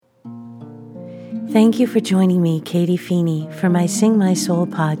Thank you for joining me, Katie Feeney, for my Sing My Soul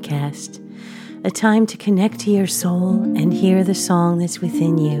podcast, a time to connect to your soul and hear the song that's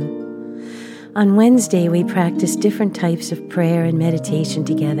within you. On Wednesday, we practice different types of prayer and meditation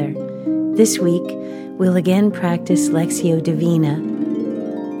together. This week, we'll again practice Lectio Divina.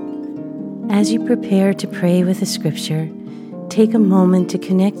 As you prepare to pray with a scripture, take a moment to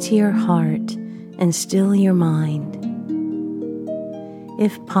connect to your heart and still your mind.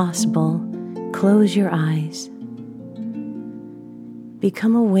 If possible, close your eyes.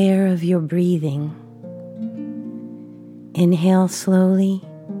 Become aware of your breathing. Inhale slowly,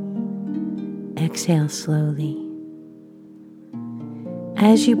 exhale slowly.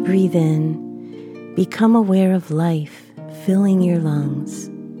 As you breathe in, become aware of life filling your lungs.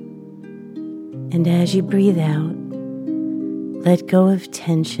 And as you breathe out, let go of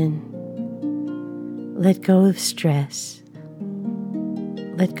tension, let go of stress,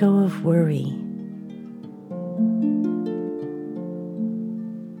 let go of worry.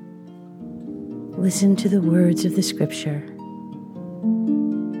 Listen to the words of the scripture.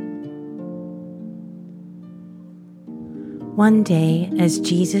 One day, as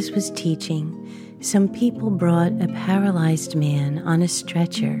Jesus was teaching, some people brought a paralyzed man on a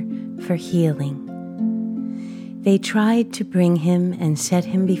stretcher for healing. They tried to bring him and set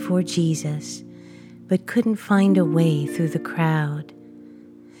him before Jesus, but couldn't find a way through the crowd.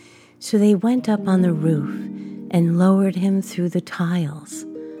 So they went up on the roof and lowered him through the tiles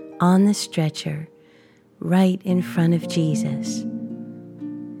on the stretcher right in front of Jesus.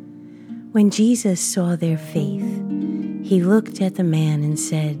 When Jesus saw their faith, he looked at the man and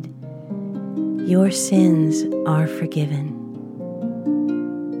said, "Your sins are forgiven."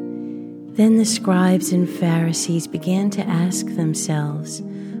 Then the scribes and Pharisees began to ask themselves,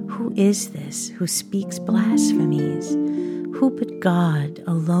 "Who is this who speaks blasphemies? Who but God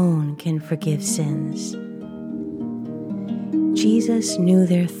alone can forgive sins?" Jesus knew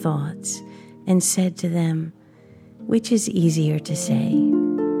their thoughts and said to them, "Which is easier to say,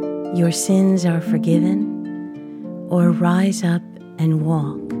 'Your sins are forgiven,' or 'Rise up and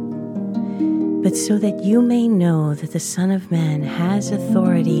walk'? But so that you may know that the Son of Man has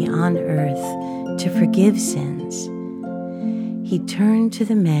authority on earth to forgive sins," he turned to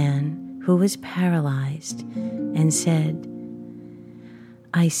the man who was paralyzed and said,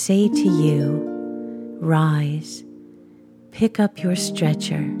 "I say to you, rise, pick up your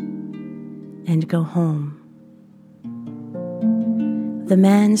stretcher, and go home." The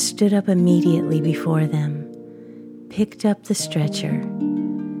man stood up immediately before them, picked up the stretcher,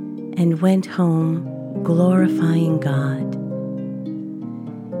 and went home glorifying God.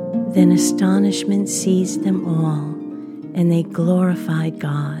 Then astonishment seized them all, and they glorified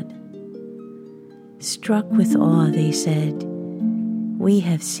God. Struck with awe, they said, "We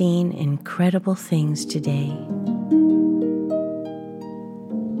have seen incredible things today."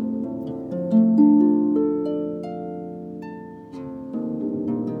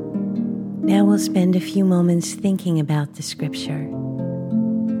 Now we'll spend a few moments thinking about the scripture.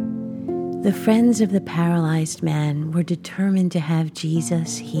 The friends of the paralyzed man were determined to have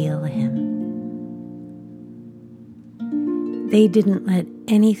Jesus heal him. They didn't let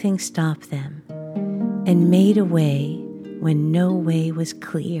anything stop them and made a way when no way was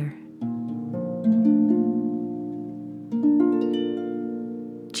clear.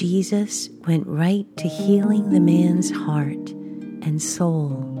 Jesus went right to healing the man's heart and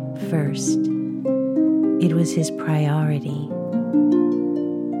soul first. It was his priority.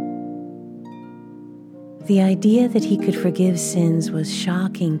 The idea that he could forgive sins was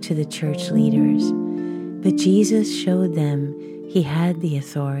shocking to the church leaders, but Jesus showed them he had the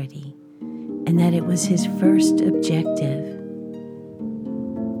authority and that it was his first objective.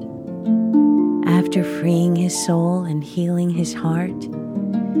 After freeing his soul and healing his heart,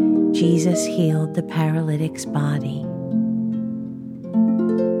 Jesus healed the paralytic's body.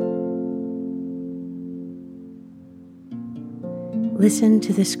 Listen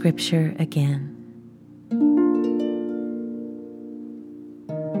to the scripture again.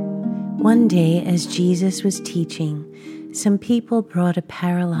 One day, as Jesus was teaching, some people brought a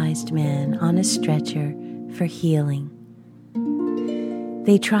paralyzed man on a stretcher for healing.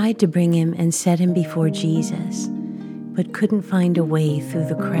 They tried to bring him and set him before Jesus, but couldn't find a way through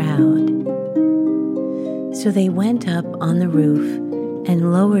the crowd. So they went up on the roof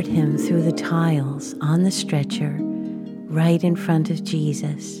and lowered him through the tiles on the stretcher right in front of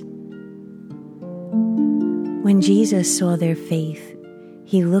Jesus. When Jesus saw their faith,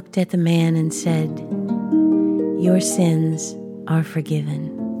 he looked at the man and said, "Your sins are forgiven."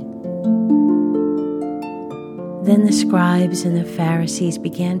 Then the scribes and the Pharisees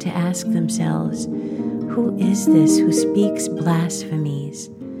began to ask themselves, "Who is this who speaks blasphemies?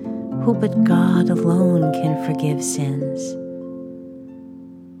 Who but God alone can forgive sins?"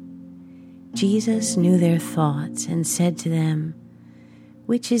 Jesus knew their thoughts and said to them,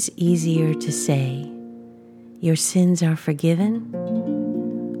 "Which is easier to say, 'Your sins are forgiven,'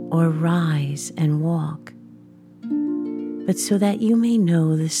 or 'Rise and walk'? But so that you may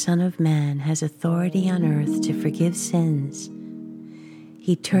know the Son of Man has authority on earth to forgive sins,"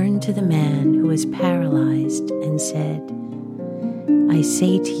 he turned to the man who was paralyzed and said, "I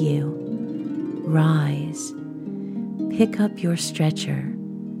say to you, rise, pick up your stretcher,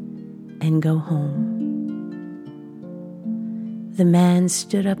 and go home." The man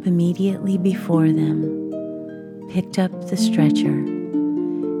stood up immediately before them, picked up the stretcher,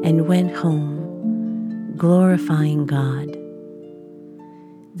 and went home, glorifying God.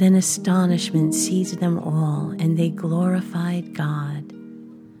 Then astonishment seized them all, and they glorified God.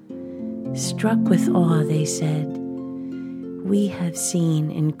 Struck with awe, they said, "We have seen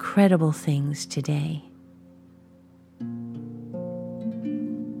incredible things today."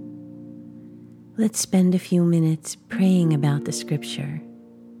 Let's spend a few minutes praying about the scripture.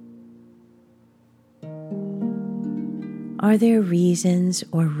 Are there reasons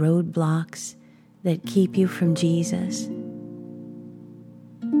or roadblocks that keep you from Jesus?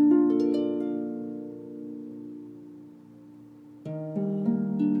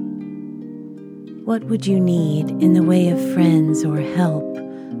 What would you need in the way of friends or help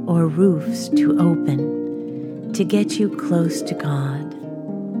or roofs to open to get you close to God?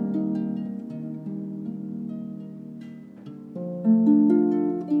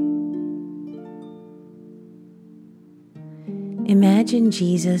 Imagine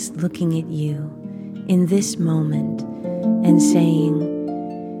Jesus looking at you in this moment and saying,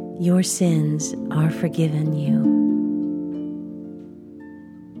 "Your sins are forgiven you."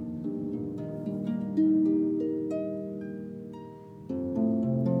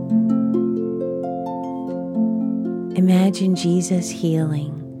 Imagine Jesus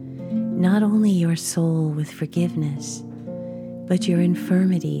healing not only your soul with forgiveness, but your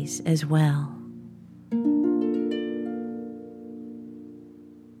infirmities as well.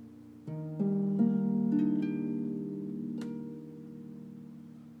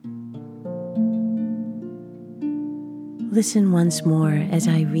 Listen once more as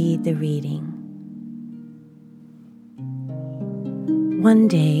I read the reading. One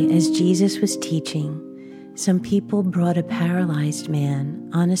day, as Jesus was teaching, some people brought a paralyzed man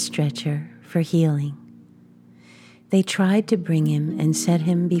on a stretcher for healing. They tried to bring him and set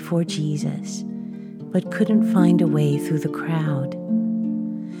him before Jesus, but couldn't find a way through the crowd.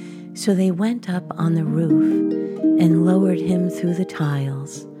 So they went up on the roof and lowered him through the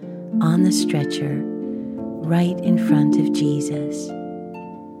tiles on the stretcher right in front of Jesus.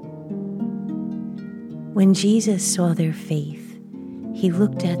 When Jesus saw their faith, he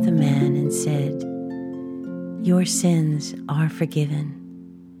looked at the man and said, "Your sins are forgiven."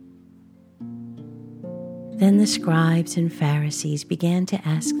 Then the scribes and Pharisees began to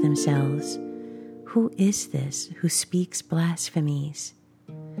ask themselves, "Who is this who speaks blasphemies?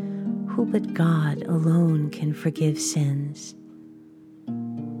 Who but God alone can forgive sins?"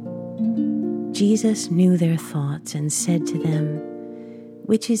 Jesus knew their thoughts and said to them,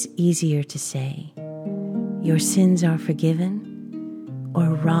 "Which is easier to say, 'Your sins are forgiven,'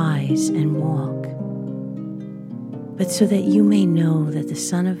 or 'Rise and walk'? But so that you may know that the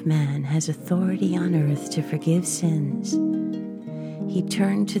Son of Man has authority on earth to forgive sins," he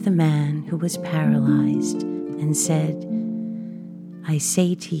turned to the man who was paralyzed and said, "I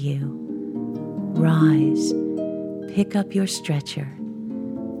say to you, rise, pick up your stretcher,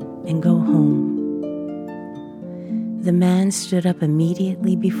 and go home." The man stood up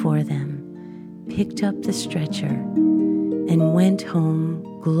immediately before them, picked up the stretcher, and went home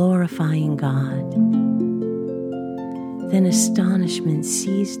glorifying God. Then astonishment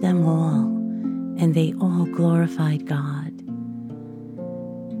seized them all, and they all glorified God.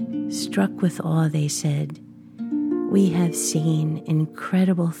 Struck with awe, they said, "We have seen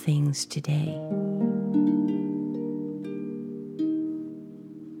incredible things today."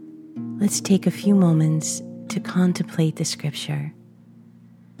 Let's take a few moments to contemplate the scripture.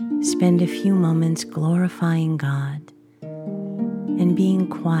 Spend a few moments glorifying God and being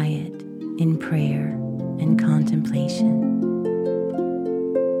quiet in prayer and contemplation.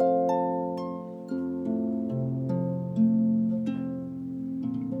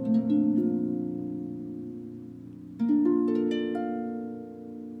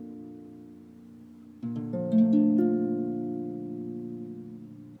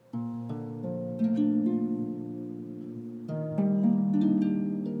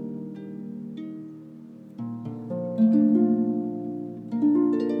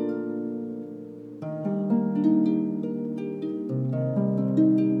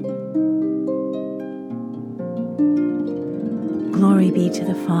 Glory be to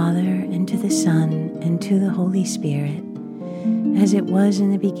the Father, and to the Son, and to the Holy Spirit, as it was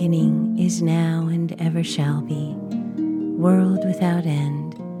in the beginning, is now, and ever shall be, world without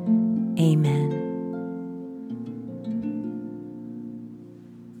end. Amen.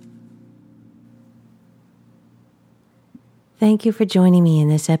 Thank you for joining me in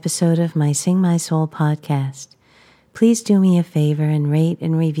this episode of my Sing My Soul podcast. Please do me a favor and rate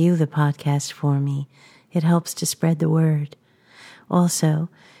and review the podcast for me. It helps to spread the word. Also,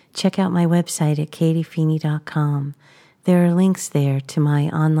 check out my website at katiefeeney.com. There are links there to my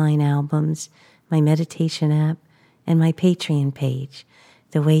online albums, my meditation app, and my Patreon page,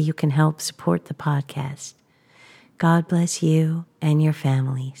 the way you can help support the podcast. God bless you and your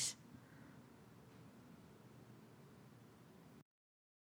families.